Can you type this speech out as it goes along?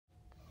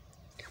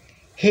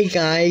Hey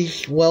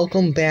guys,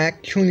 welcome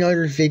back to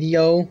another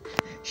video.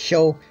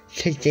 So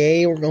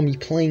today we're gonna be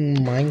playing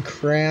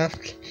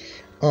Minecraft,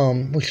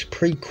 which is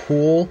pretty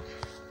cool.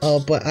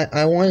 But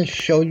I want to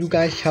show you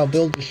guys how to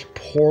build this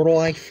portal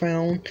I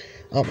found.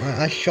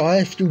 I saw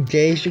it a few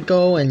days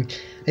ago and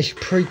it's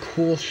pretty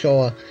cool.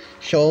 So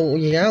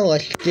yeah,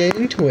 let's get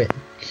into it.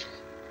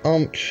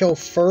 So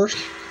first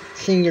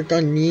thing you're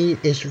gonna need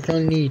is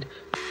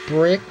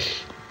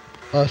bricks,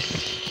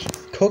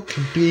 cooked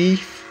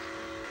beef,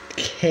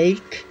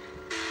 cake,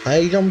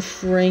 item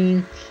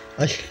frame,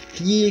 a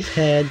Steve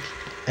head,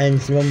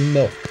 and some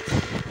milk.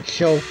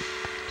 So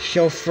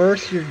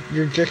first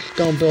you're just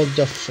gonna build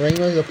the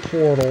frame of the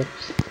portal,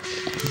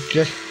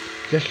 just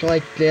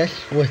like this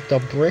with the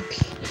bricks,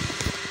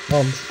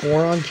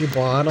 4 on the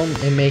bottom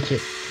and make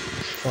it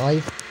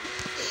 5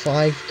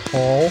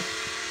 tall,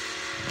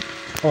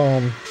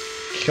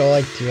 so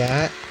like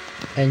that,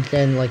 and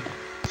then like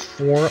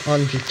 4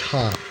 on the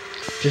top.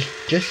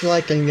 Just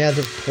like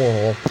another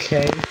portal,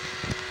 okay?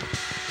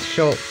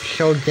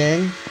 So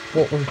then,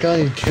 what we're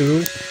gonna do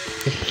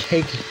is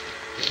take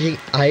the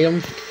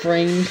item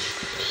frames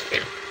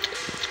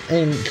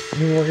and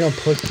we're gonna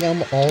put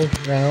them all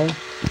around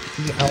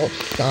the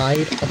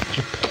outside of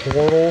the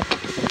portal,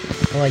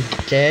 like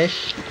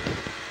this.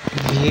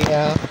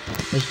 Yeah,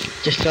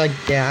 it's just like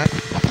that,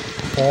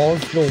 all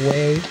the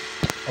way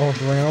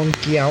around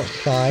the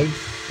outside.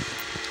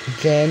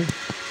 Then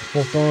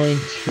we're going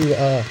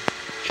to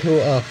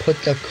put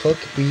the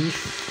cooked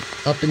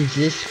beef up in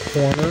this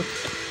corner,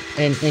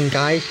 and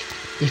guys,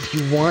 if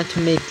you want to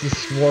make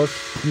this work,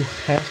 you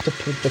have to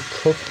put the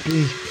cooked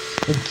beef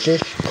in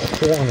this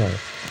corner,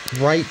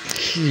 right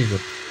here,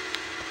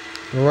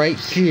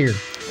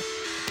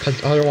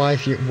 because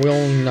otherwise it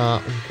will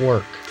not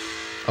work.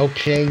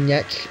 Okay,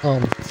 next,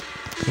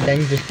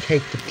 then just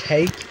take the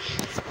cake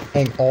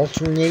and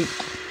alternate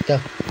the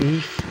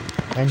beef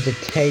and the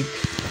cake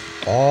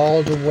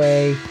all the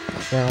way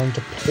around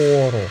the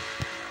portal.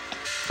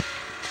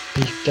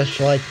 Just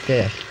like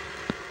this.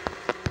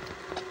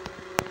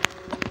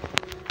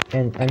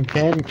 And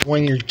then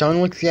when you're done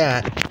with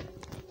that,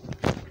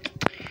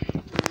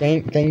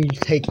 then you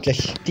take the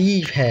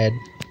Steve head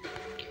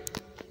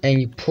and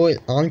you put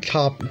it on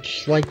top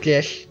just like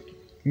this.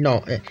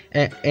 No,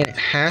 and it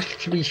has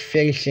to be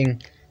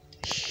facing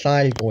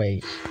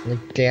sideways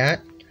like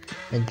that,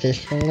 and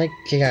this one like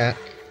that,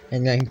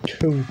 and then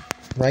 2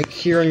 right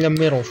here in the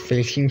middle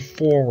facing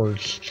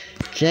forwards.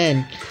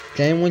 Then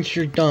once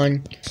you're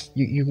done,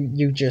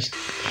 you just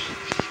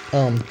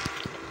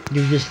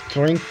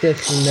drink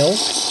this milk,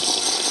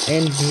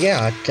 and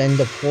yeah, then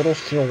the portal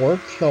still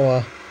works.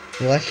 So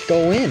let's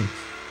go in.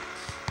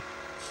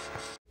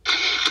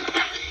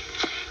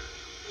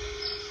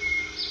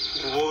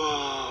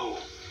 Whoa,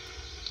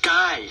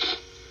 guys,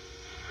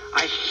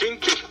 I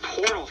think this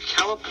portal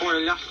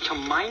teleported us to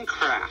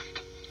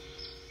Minecraft.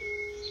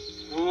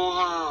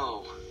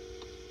 Whoa,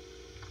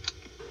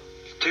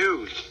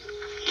 dude,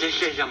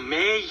 this is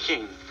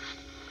amazing.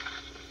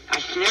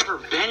 I've never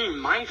been in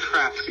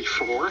Minecraft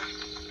before.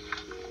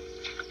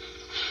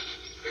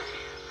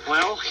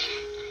 Well,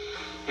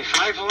 if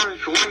I've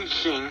learned one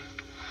thing,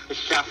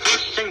 it's that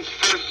first things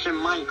first in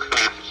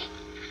Minecraft.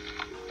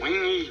 We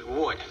need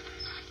wood.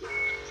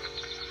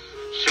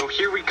 So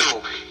here we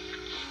go.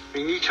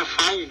 We need to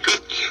find a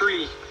good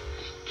tree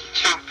to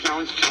chop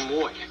down some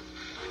wood.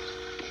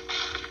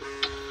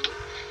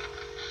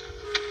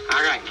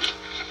 Alright.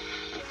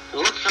 It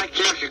looks like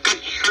there's a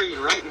good tree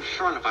right in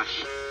front of us.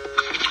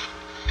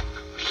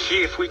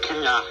 See if we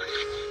can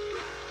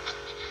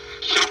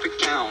chop it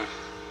down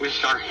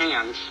with our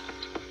hands.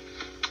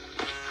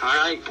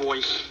 Alright,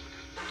 boys.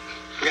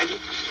 Ready?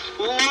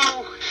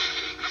 Whoa!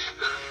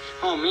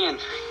 Oh man.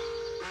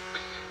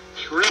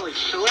 It's really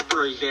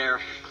slippery there.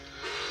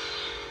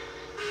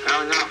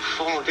 Better not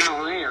fall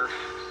down there.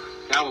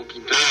 That would be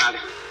bad.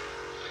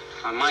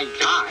 I might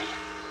die.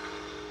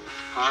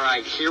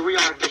 Alright, here we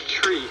are at the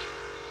tree.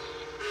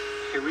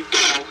 Here we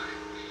go.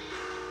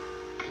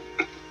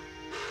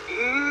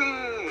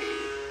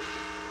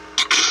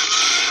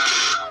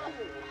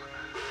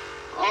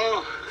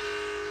 Oh,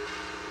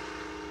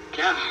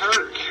 that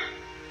hurt.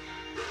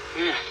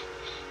 Yeah,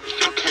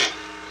 it's okay.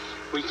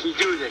 We can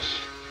do this.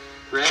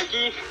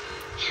 Ready?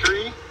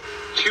 3,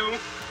 2,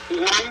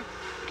 1.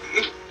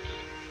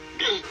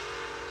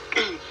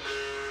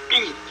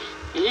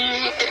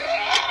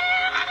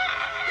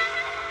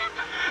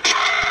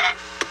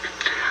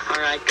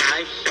 Alright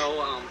guys, so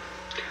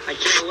I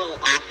did a little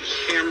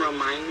off-camera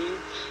mining.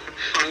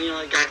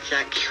 Finally got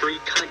that tree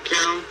cut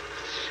down.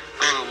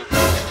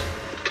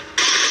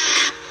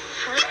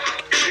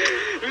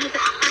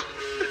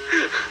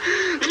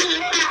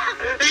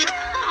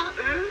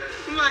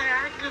 My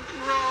axe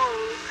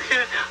broke.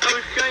 I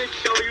was gonna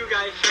show you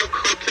guys how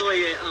quickly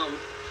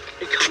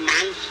it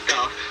combines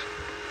stuff,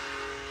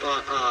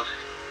 but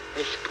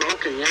it's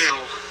broken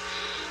now.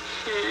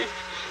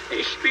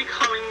 It's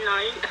becoming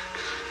night.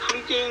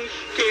 I'm getting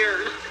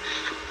scared,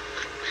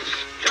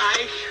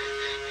 guys.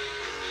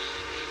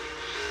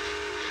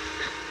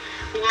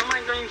 What am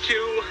I going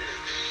to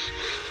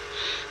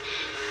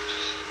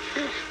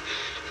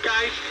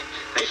guys,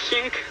 I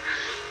think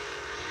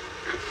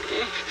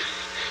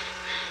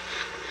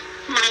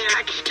my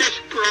axe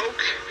just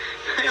broke.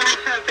 I don't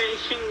have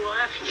anything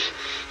left.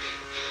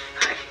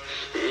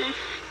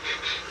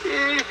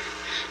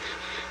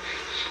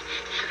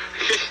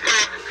 Just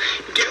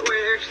get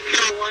where there's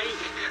no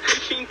light. I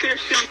think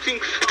there's something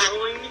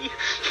following me.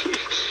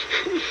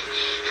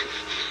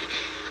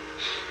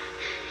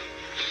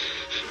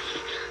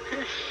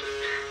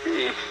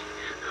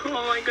 What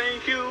am I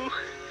gonna do?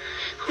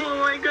 What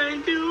am I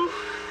gonna do?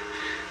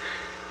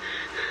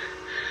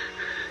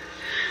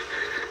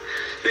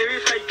 Maybe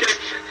if I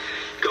just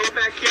go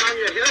back down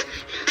the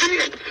hill.